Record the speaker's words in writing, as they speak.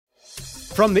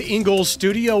From the Ingalls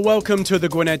studio, welcome to the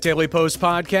Gwinnett Daily Post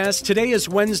podcast. Today is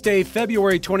Wednesday,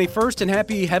 February 21st, and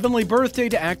happy heavenly birthday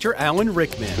to actor Alan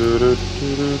Rickman.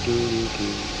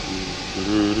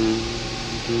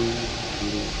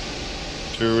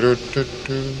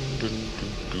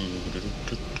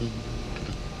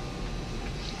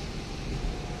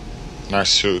 Nice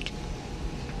suit.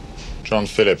 John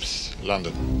Phillips,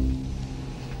 London.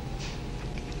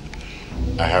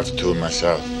 I have two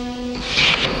myself.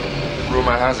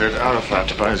 Rumor has it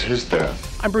Arafat buys his death.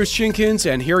 I'm Bruce Jenkins,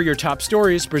 and here are your top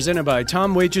stories presented by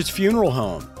Tom Wages Funeral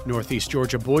Home. Northeast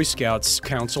Georgia Boy Scouts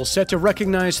Council set to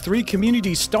recognize 3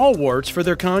 community stalwarts for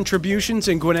their contributions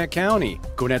in Gwinnett County.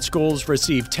 Gwinnett schools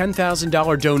received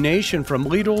 $10,000 donation from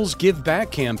Lidl's Give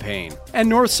Back campaign.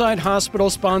 And Northside Hospital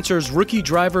sponsors rookie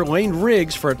driver Lane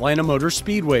Riggs for Atlanta Motor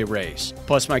Speedway race.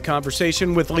 Plus my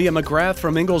conversation with Leah McGrath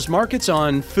from Ingalls Markets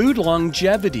on food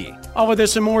longevity. All of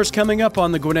this and more is coming up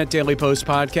on the Gwinnett Daily Post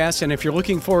podcast, and if you're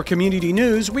looking for community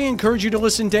news, we encourage you to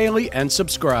listen daily and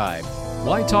subscribe.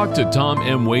 Why talk to Tom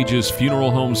M. Wages Funeral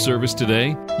Home Service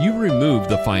today? You remove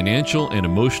the financial and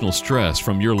emotional stress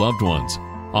from your loved ones.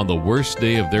 On the worst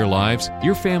day of their lives,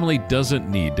 your family doesn't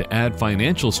need to add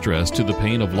financial stress to the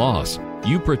pain of loss.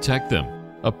 You protect them.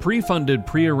 A pre-funded,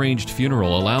 pre-arranged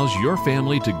funeral allows your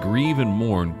family to grieve and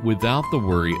mourn without the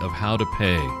worry of how to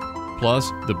pay.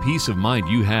 Plus, the peace of mind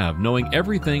you have knowing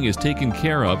everything is taken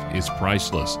care of is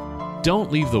priceless.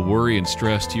 Don't leave the worry and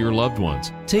stress to your loved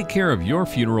ones. Take care of your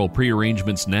funeral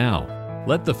prearrangements now.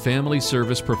 Let the family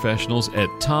service professionals at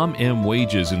Tom M.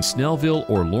 Wages in Snellville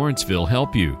or Lawrenceville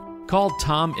help you. Call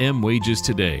Tom M. Wages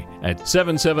today at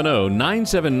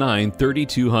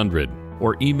 770-979-3200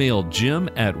 or email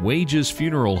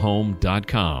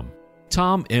jim@wagesfuneralhome.com.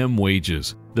 Tom M.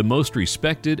 Wages, the most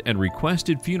respected and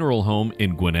requested funeral home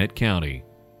in Gwinnett County.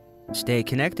 Stay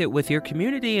connected with your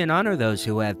community and honor those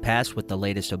who have passed with the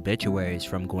latest obituaries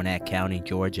from Gwinnett County,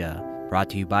 Georgia. Brought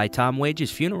to you by Tom Wages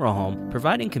Funeral Home,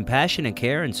 providing compassionate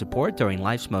care and support during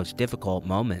life's most difficult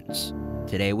moments.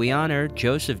 Today we honor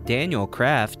Joseph Daniel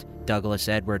Kraft, Douglas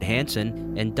Edward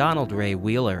Hanson, and Donald Ray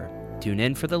Wheeler. Tune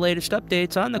in for the latest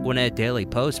updates on the Gwinnett Daily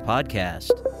Post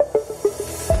podcast.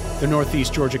 The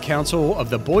Northeast Georgia Council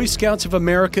of the Boy Scouts of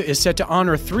America is set to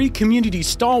honor 3 community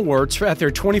stalwarts at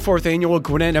their 24th annual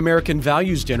Gwinnett American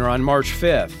Values Dinner on March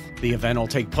 5th. The event will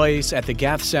take place at the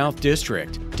Gaff South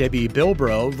District. Debbie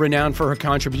Bilbrough, renowned for her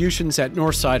contributions at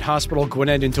Northside Hospital,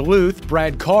 Gwinnett and Duluth,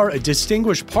 Brad Carr, a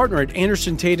distinguished partner at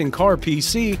Anderson Tate & Carr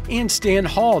PC, and Stan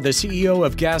Hall, the CEO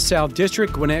of Gaff South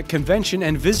District, Gwinnett Convention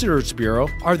and Visitors Bureau,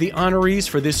 are the honorees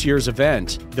for this year's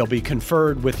event. They'll be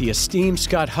conferred with the esteemed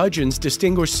Scott Hudgens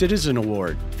Distinguished Citizen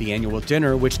Award. The annual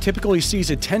dinner, which typically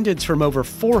sees attendance from over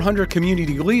 400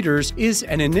 community leaders, is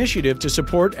an initiative to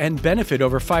support and benefit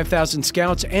over 5,000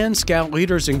 Scouts and Scout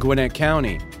leaders in Gwinnett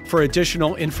County. For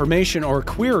additional information or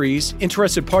queries,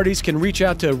 interested parties can reach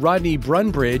out to Rodney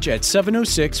Brunbridge at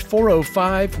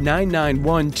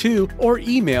 706-405-9912 or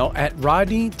email at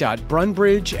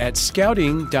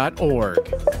rodney.brunbridge@scouting.org.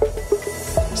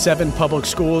 7 public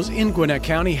schools in Gwinnett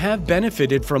County have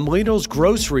benefited from Lidl's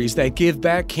Groceries That Give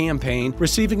Back campaign,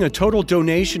 receiving a total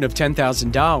donation of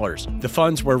 $10,000. The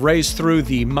funds were raised through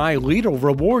the My Lidl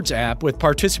Rewards app, with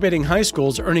participating high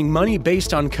schools earning money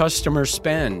based on customer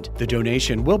spend. The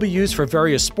donation will be used for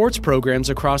various sports programs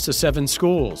across the 7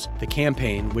 schools. The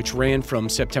campaign, which ran from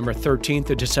September 13th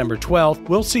to December 12th,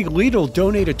 will see Lidl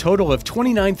donate a total of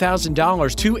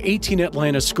 $29,000 to 18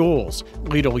 Atlanta schools.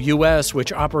 Lidl US,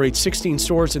 which operates 16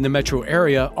 stores in the metro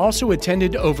area, also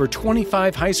attended over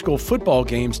 25 high school football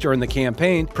games during the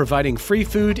campaign, providing free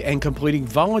food and completing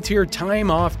volunteer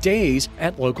time-off days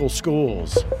at local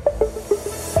schools.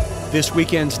 This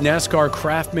weekend's NASCAR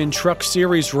Craftsman Truck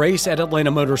Series race at Atlanta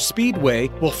Motor Speedway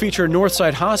will feature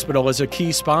Northside Hospital as a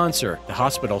key sponsor. The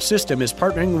hospital system is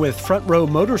partnering with Front Row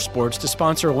Motorsports to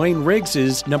sponsor Lane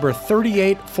Riggs' number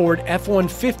 38 Ford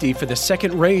F-150 for the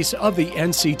second race of the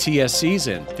NCTS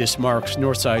season. This marks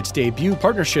Northside's debut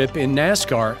partnership in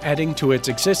NASCAR, adding to its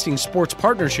existing sports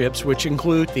partnerships, which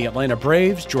include the Atlanta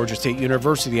Braves, Georgia State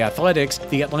University Athletics,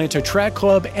 the Atlanta Track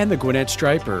Club, and the Gwinnett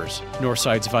Stripers.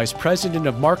 Northside's Vice President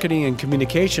of Marketing and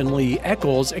Communication, Lee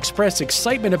Eccles, expressed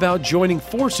excitement about joining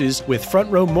forces with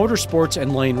Front Row Motorsports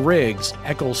and Lane Riggs.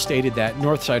 Eccles stated that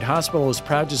Northside Hospital is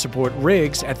proud to support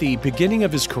Riggs at the beginning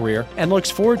of his career and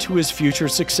looks forward to his future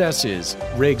successes.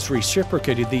 Riggs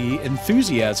reciprocated the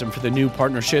enthusiasm for the new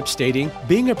partnership, stating,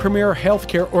 "Being a premier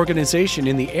healthcare organization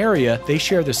in the area, they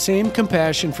share the same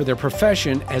compassion for their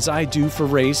profession as I do for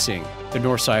racing." The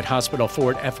Northside Hospital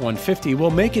Ford F-150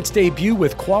 will make its debut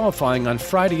with qualifying on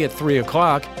Friday at 3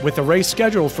 o'clock, with the race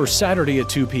scheduled for Saturday at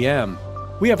 2 p.m.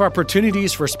 We have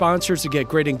opportunities for sponsors to get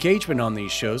great engagement on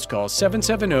these shows. Call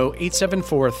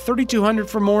 770-874-3200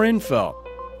 for more info.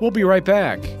 We'll be right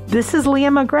back. This is Leah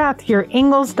McGrath, your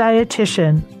Ingalls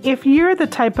dietitian. If you're the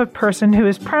type of person who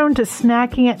is prone to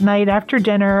snacking at night after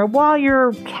dinner while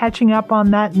you're catching up on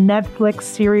that Netflix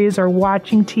series or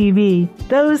watching TV,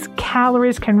 those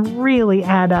calories can really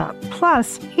add up.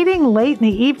 Plus, eating late in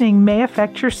the evening may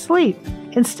affect your sleep.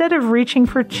 Instead of reaching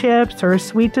for chips or a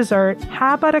sweet dessert,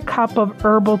 how about a cup of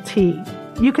herbal tea?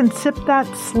 You can sip that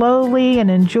slowly and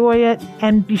enjoy it,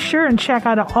 and be sure and check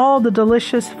out all the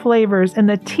delicious flavors in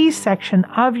the tea section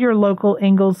of your local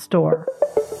Ingalls store.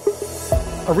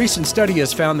 A recent study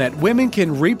has found that women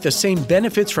can reap the same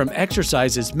benefits from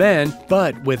exercise as men,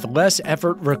 but with less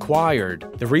effort required.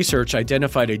 The research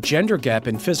identified a gender gap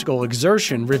in physical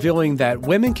exertion, revealing that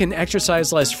women can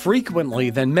exercise less frequently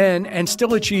than men and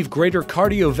still achieve greater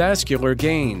cardiovascular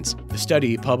gains. The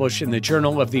study, published in the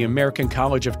Journal of the American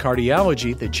College of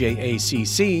Cardiology, the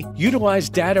JACC,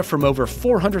 utilized data from over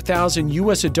 400,000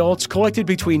 U.S. adults collected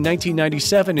between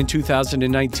 1997 and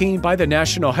 2019 by the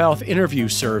National Health Interview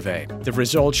Survey. The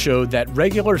results showed that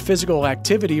regular physical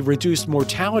activity reduced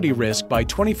mortality risk by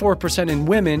 24% in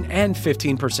women and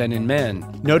 15% in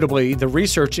men. Notably, the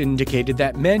research indicated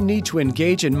that men need to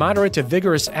engage in moderate to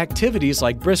vigorous activities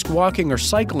like brisk walking or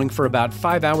cycling for about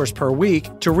 5 hours per week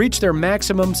to reach their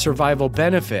maximum survival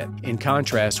benefit. In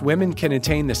contrast, women can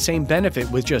attain the same benefit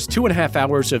with just 2.5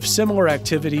 hours of similar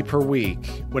activity per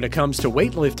week. When it comes to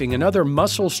weightlifting and other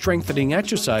muscle-strengthening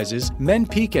exercises, men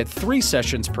peak at 3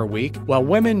 sessions per week, while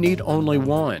women need only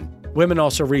 1. Women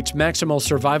also reach maximal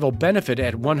survival benefit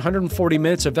at 140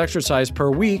 minutes of exercise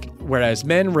per week, whereas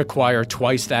men require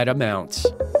twice that amount.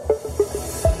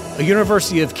 A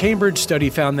University of Cambridge study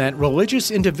found that religious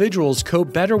individuals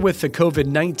cope better with the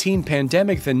COVID-19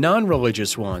 pandemic than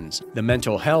non-religious ones. The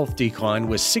mental health decline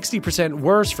was 60%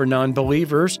 worse for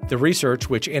non-believers. The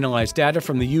research, which analyzed data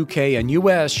from the UK and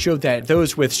US, showed that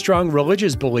those with strong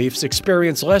religious beliefs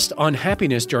experience less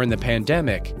unhappiness during the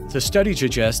pandemic. The study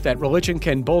suggests that religion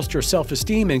can bolster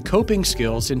self-esteem and coping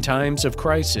skills in times of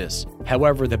crisis.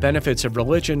 However, the benefits of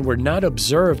religion were not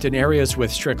observed in areas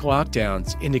with strict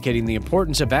lockdowns, indicating the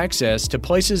importance of access to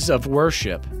places of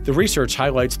worship. The research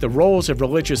highlights the roles of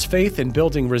religious faith in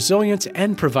building resilience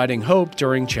and providing hope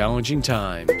during challenging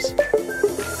times.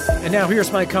 And now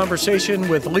here's my conversation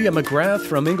with Leah McGrath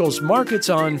from Ingalls Markets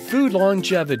on food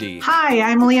longevity. Hi,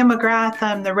 I'm Leah McGrath.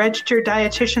 I'm the registered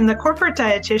dietitian, the corporate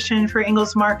dietitian for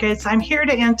Ingalls Markets. I'm here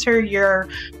to answer your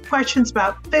questions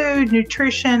about food,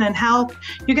 nutrition, and health.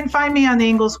 You can find me on the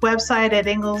Ingalls website at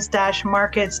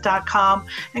ingalls-markets.com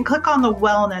and click on the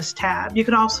Wellness tab. You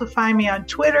can also find me on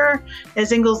Twitter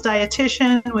as Ingalls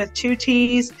Dietitian with 2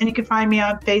 T's, and you can find me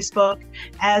on Facebook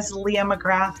as Leah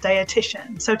McGrath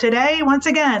Dietitian. So today, once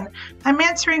again, I'm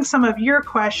answering some of your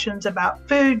questions about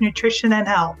food, nutrition, and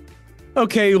health.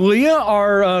 Okay, Leah,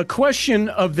 our question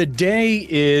of the day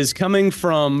is coming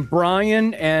from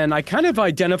Brian, and I kind of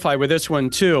identify with this one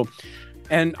too.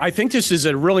 And I think this is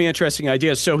a really interesting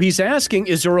idea. So he's asking,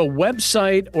 is there a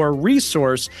website or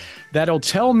resource that'll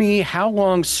tell me how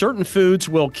long certain foods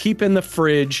will keep in the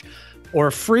fridge or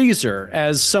freezer?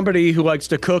 As somebody who likes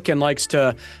to cook and likes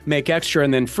to make extra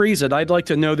and then freeze it, I'd like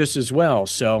to know this as well.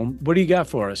 So what do you got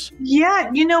for us? Yeah,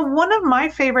 one of my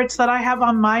favorites that I have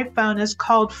on my phone is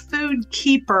called Food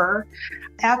Keeper,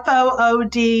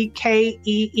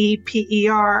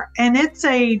 FOODKEEPER. And it's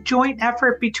a joint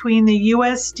effort between the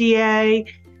USDA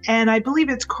and I believe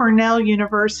it's Cornell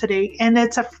University. And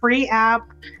it's a free app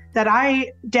that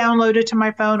I downloaded to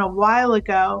my phone a while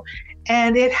ago.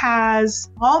 And it has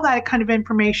all that kind of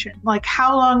information, like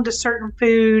how long does certain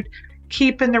food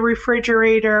keep in the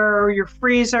refrigerator or your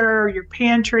freezer or your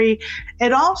pantry.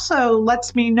 It also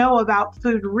lets me know about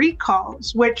food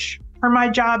recalls, which for my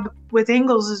job with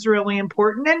Ingalls is really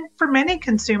important. And for many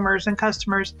consumers and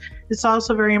customers, it's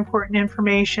also very important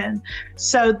information.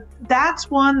 So that's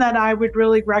one that I would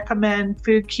really recommend,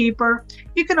 Food Keeper.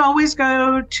 You can always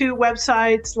go to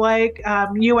websites like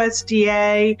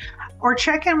USDA, or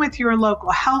check in with your local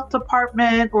health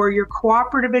department or your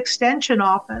cooperative extension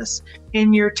office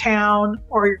in your town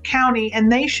or your county,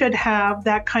 and they should have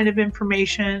that kind of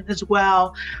information as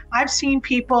well. I've seen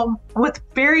people with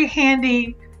very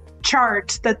handy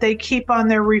charts that they keep on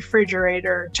their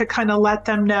refrigerator to kind of let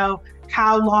them know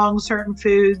how long certain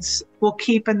foods will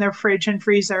keep in their fridge and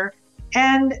freezer.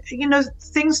 And,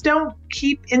 things don't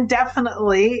keep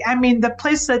indefinitely. I mean, the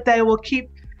place that they will keep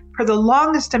for the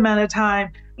longest amount of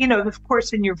time, of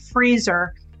course, in your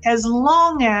freezer, as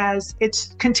long as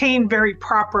it's contained very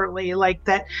properly, like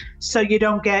that, so you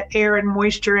don't get air and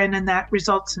moisture in, and that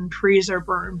results in freezer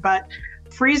burn. But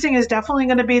Freezing is definitely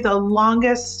going to be the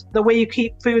way you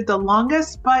keep food the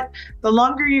longest, but the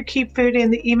longer you keep food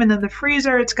even in the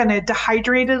freezer, it's going to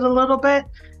dehydrate it a little bit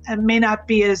and may not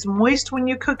be as moist when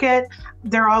you cook it.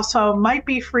 There also might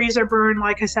be freezer burn,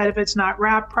 like I said, if it's not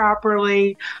wrapped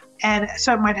properly. And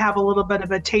so it might have a little bit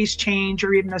of a taste change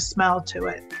or even a smell to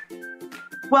it.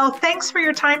 Well, thanks for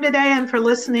your time today and for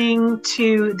listening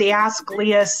to the Ask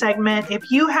Leah segment.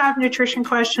 If you have nutrition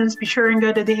questions, be sure and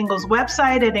go to the Ingles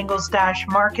website at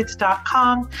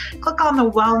ingles-markets.com. Click on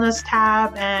the Wellness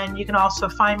tab, and you can also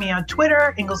find me on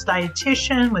Twitter, Ingles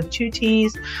Dietitian with 2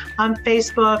 T's, on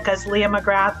Facebook as Leah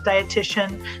McGrath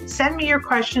Dietitian. Send me your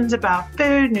questions about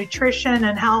food, nutrition,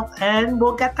 and health, and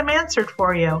we'll get them answered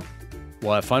for you.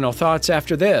 We'll have final thoughts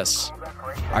after this.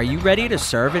 Are you ready to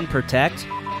serve and protect?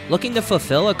 Looking to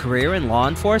fulfill a career in law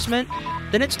enforcement?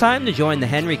 Then it's time to join the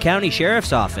Henry County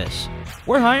Sheriff's Office.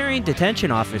 We're hiring detention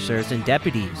officers and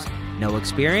deputies. No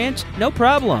experience? No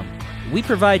problem. We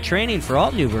provide training for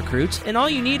all new recruits, and all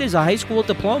you need is a high school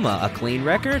diploma, a clean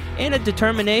record, and a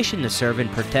determination to serve and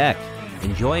protect.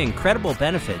 Enjoy incredible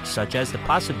benefits such as the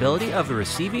possibility of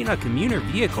receiving a commuter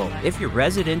vehicle if your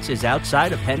residence is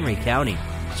outside of Henry County.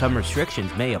 Some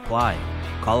restrictions may apply.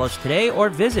 Call us today or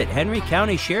visit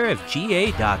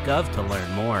henrycountysheriffga.gov to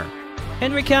learn more.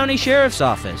 Henry County Sheriff's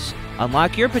Office.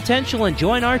 Unlock your potential and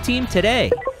join our team today.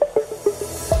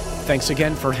 Thanks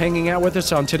again for hanging out with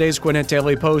us on today's Gwinnett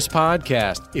Daily Post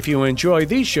podcast. If you enjoy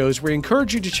these shows, we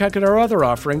encourage you to check out our other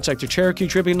offerings like the Cherokee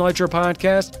Tribune Ledger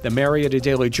podcast, the Marietta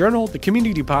Daily Journal, the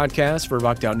Community Podcast for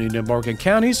Rockdale, Newton, and Morgan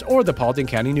counties, or the Paulding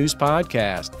County News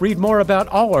podcast. Read more about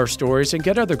all our stories and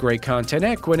get other great content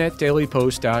at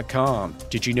GwinnettDailyPost.com.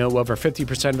 Did you know over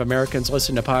 50% of Americans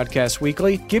listen to podcasts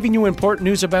weekly? Giving you important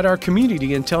news about our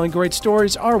community and telling great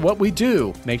stories are what we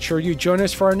do. Make sure you join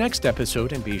us for our next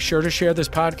episode, and be sure to share this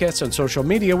podcast on social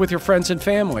media with your friends and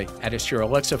family. Add us to your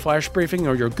Alexa Flash Briefing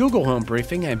or your Google Home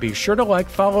Briefing, and be sure to like,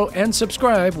 follow, and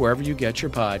subscribe wherever you get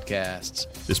your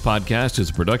podcasts. This podcast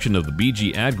is a production of the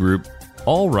BG Ad Group,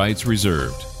 all rights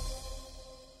reserved.